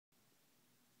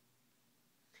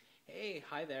Hey,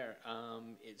 hi there.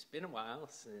 It's been a while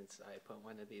since I put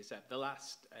one of these up. The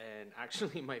last, and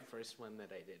actually my first one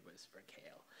that I did was for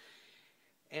kale.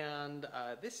 And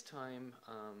this time,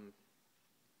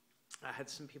 I had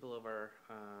some people over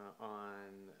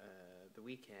on the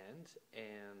weekend,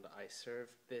 and I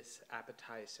served this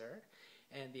appetizer.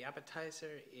 And the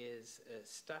appetizer is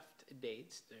stuffed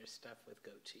dates. They're stuffed with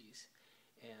goat cheese.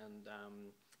 And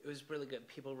it was really good.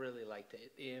 People really liked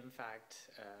it. In fact,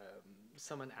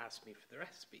 someone asked me for the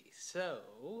recipe. So,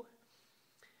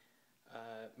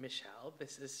 Michelle,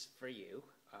 this is for you.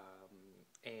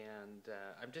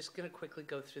 I'm just going to quickly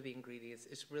go through the ingredients.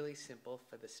 It's really simple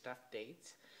for the stuffed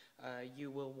dates.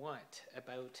 You will want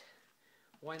about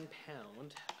 1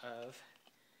 pound of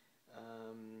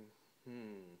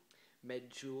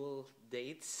Medjool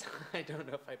Dates. I don't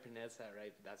know if I pronounced that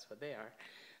right, but that's what they are.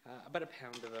 About 1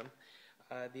 pound of them.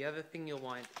 The other thing you'll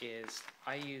want is,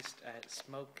 I used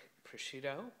smoked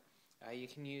prosciutto. You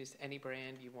can use any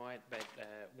brand you want, but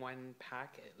 1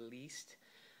 pack at least.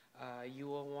 You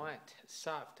will want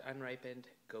soft, unripened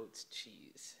goat's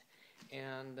cheese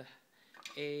and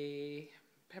a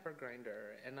pepper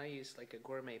grinder. And I use like a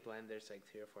gourmet blend. There's like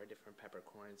 3 or 4 different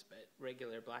peppercorns, but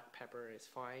regular black pepper is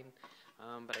fine.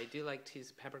 But I do like to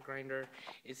use a pepper grinder.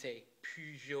 It's a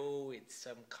Peugeot. It's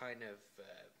some kind of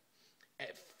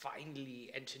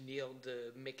finely engineered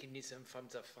mechanism from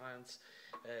the France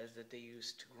that they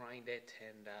use to grind it.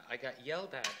 And I got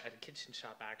yelled at a kitchen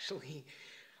shop actually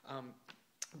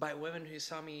by a woman who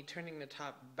saw me turning the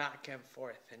top back and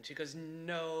forth, and she goes,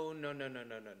 no,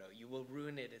 you will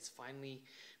ruin it. It's finely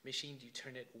machined. You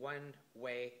turn it one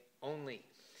way only.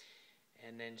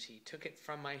 And then she took it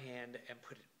from my hand and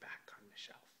put it back on the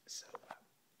shelf. So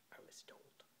I was told.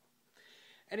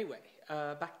 Anyway,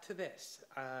 back to this.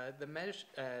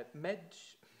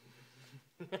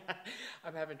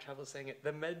 I'm having trouble saying it.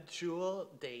 The Medjool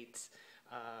Dates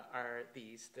are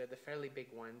these. They're the fairly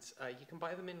big ones. You can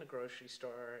buy them in the grocery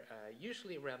store,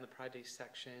 usually around the produce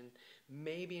section,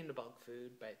 maybe in the bulk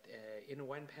food, but in a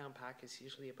 1 pound pack is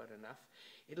usually about enough.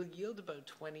 It'll yield about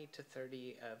 20 to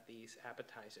 30 of these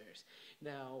appetizers.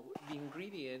 Now, the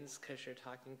ingredients, because you're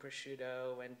talking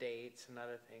prosciutto and dates and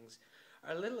other things,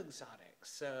 are a little exotic,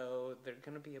 so they're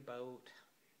going to be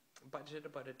budget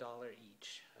about $1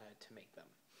 each to make them.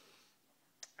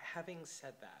 Having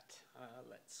said that,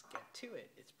 let's get to it.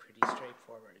 It's pretty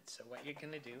straightforward. So what you're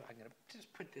going to do, I'm going to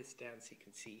just put this down so you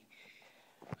can see,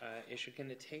 is you're going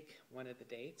to take one of the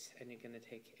dates and you're going to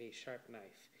take a sharp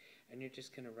knife and you're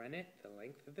just going to run it the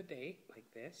length of the date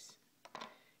like this.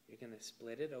 You're going to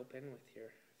split it open with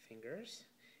your fingers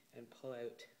and pull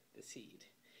out the seed.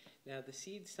 Now the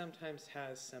seed sometimes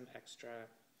has some extra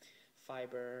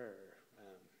fiber or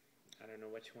I don't know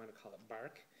what you want to call it,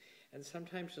 bark. And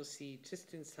sometimes you'll see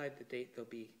just inside the date there'll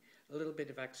be a little bit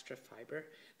of extra fiber.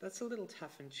 That's a little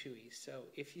tough and chewy. So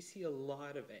if you see a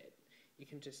lot of it, you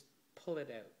can just pull it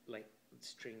out like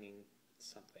stringing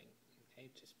something. Okay,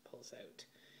 it just pulls out.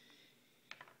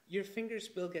 Your fingers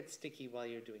will get sticky while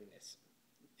you're doing this.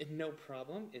 No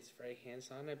problem. It's very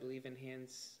hands-on. I believe in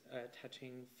hands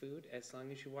touching food as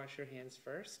long as you wash your hands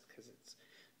first, because it's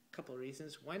a couple of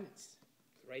reasons. One, it's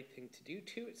the right thing to do.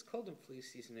 2, it's cold and flu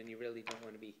season and you really don't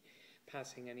want to be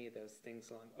passing any of those things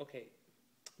along. Okay,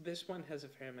 this one has a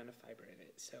fair amount of fiber in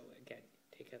it. So again,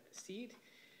 take out the seed,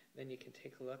 then you can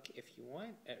take a look if you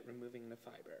want at removing the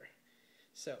fiber.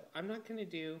 So I'm not going to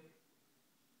do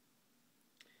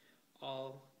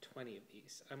all 20 of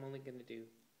these. I'm only going to do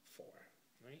 4,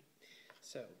 right?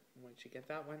 So once you get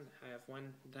that one, I have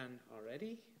 1 done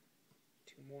already.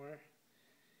 2 more,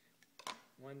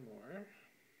 1 more.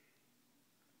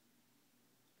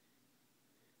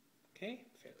 Okay,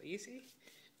 fairly easy.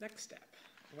 Next step,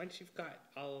 once you've got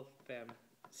all of them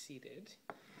seeded,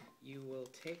 you will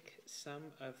take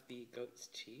some of the goat's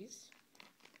cheese.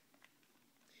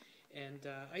 And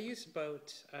I use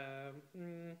about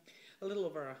a little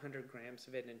over 100 grams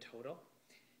of it in total.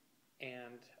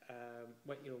 And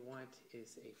what you'll want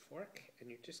is a fork,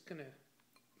 and you're just going to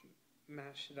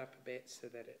mash it up a bit so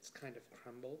that it's kind of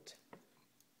crumbled.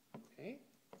 Okay,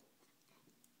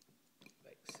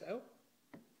 like so.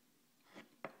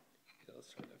 It'll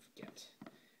sort of get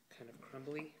kind of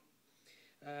crumbly.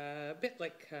 A bit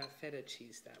like feta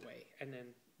cheese that way. And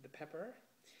then the pepper.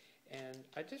 And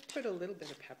I just put a little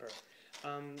bit of pepper.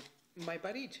 My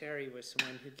buddy Jerry was the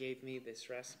one who gave me this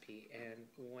recipe, and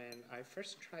when I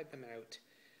first tried them out,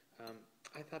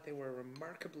 I thought they were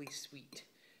remarkably sweet.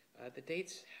 The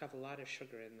dates have a lot of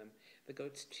sugar in them. The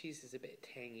goat's cheese is a bit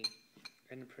tangy,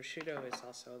 and the prosciutto is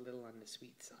also a little on the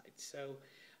sweet side. So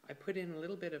I put in a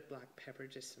little bit of black pepper,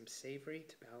 just some savory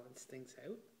to balance things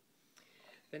out.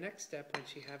 The next step,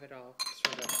 once you have it all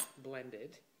sort of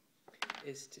blended,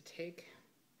 is to take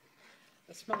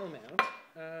a small amount,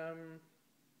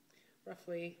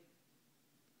 roughly,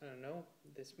 I don't know,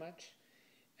 this much,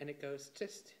 and it goes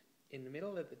just in the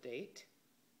middle of the date,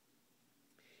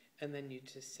 and then you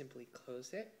just simply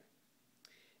close it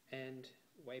and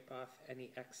wipe off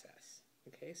any excess.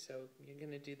 Okay, so you're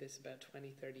going to do this about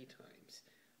 20-30 times.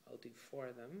 I'll do 4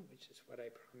 of them, which is what I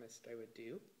promised I would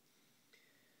do.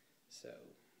 So,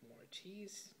 more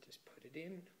cheese, just put it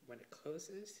in. When it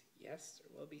closes, yes,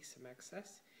 there will be some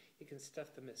excess. You can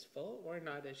stuff them as full or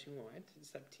not as you want.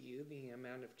 It's up to you. The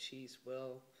amount of cheese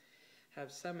will have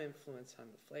some influence on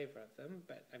the flavor of them,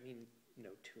 but I mean, no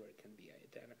two can be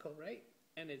identical, right?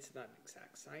 And it's not an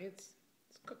exact science,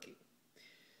 it's cooking.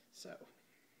 So,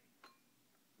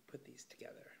 put these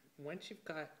together. Once you've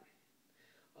got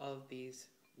all of these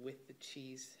with the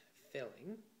cheese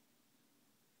filling,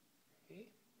 okay,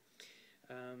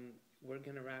 we're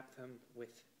going to wrap them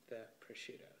with the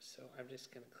prosciutto. So I'm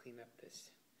just going to clean up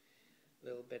this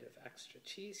little bit of extra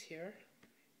cheese here.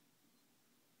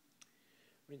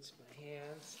 Rinse my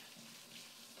hands.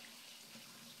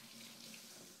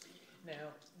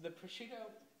 Now, the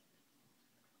prosciutto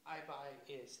I buy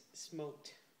is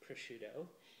smoked prosciutto,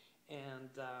 and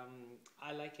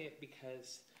I like it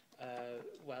because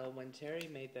well, when Terry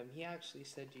made them, he actually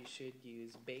said you should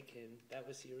use bacon. That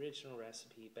was the original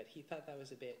recipe, but he thought that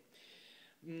was a bit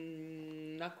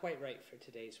not quite right for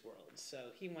today's world. So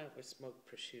he went with smoked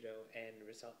prosciutto, and the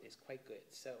result is quite good.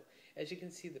 So as you can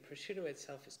see, the prosciutto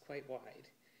itself is quite wide.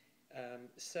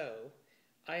 So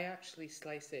I actually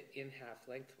slice it in half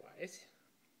lengthwise,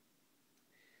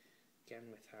 again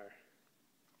with our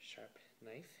sharp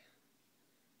knife.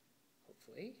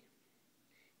 Hopefully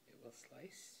it will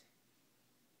slice.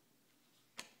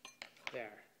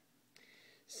 There.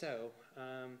 So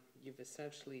you've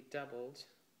essentially doubled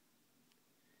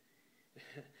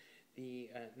the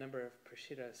number of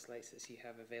prosciutto slices you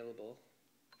have available.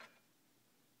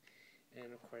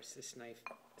 And of course this knife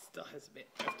still has a bit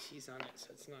of cheese on it, so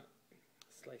it's not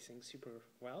slicing super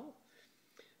well,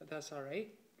 but that's alright.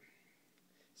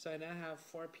 So I now have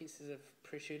 4 pieces of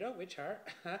prosciutto, which are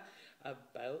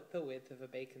about the width of a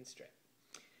bacon strip.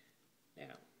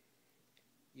 Now,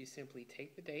 you simply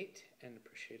take the date and the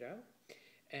prosciutto,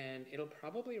 and it'll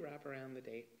probably wrap around the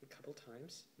date a couple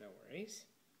times, no worries.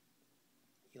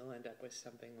 You'll end up with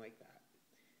something like that.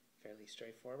 Fairly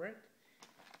straightforward.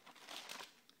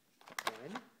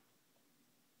 1,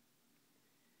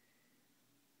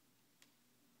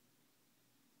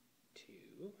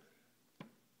 2,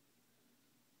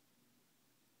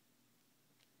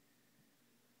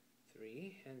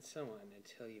 3, and so on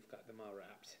until you've got them all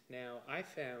wrapped. Now, I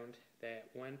found that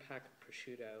 1 pack of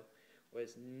prosciutto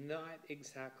was not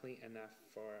exactly enough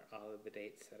for all of the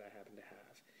dates that I happen to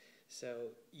have. So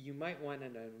you might want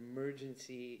an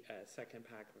emergency second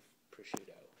pack of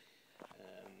prosciutto,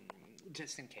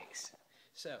 just in case.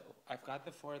 So I've got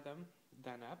the 4 of them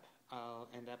done up. I'll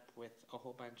end up with a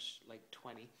whole bunch, like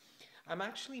 20. I'm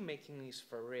actually making these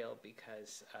for real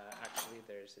because actually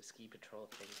there's a ski patrol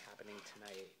thing happening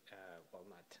tonight, well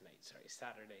not tonight, sorry,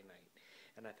 Saturday night,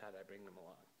 and I thought I'd bring them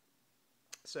along.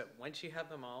 So once you have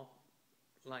them all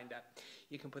lined up,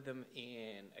 you can put them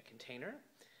in a container.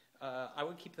 I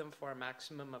would keep them for a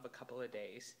maximum of a couple of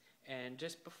days, and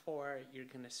just before you're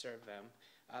going to serve them,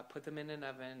 put them in an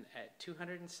oven at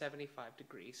 275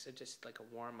 degrees, so just like a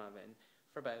warm oven,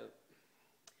 for about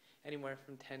anywhere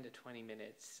from 10 to 20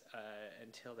 minutes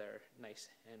until they're nice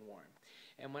and warm.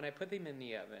 And when I put them in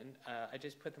the oven, I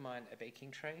just put them on a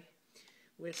baking tray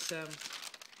with some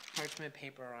parchment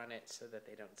paper on it so that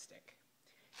they don't stick.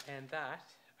 And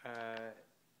that,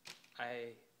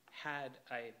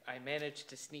 I managed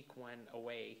to sneak one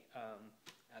away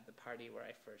at the party where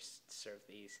I first served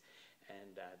these,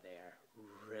 and they are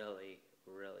really,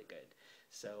 really good.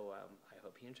 So I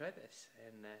hope you enjoy this,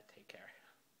 and take care.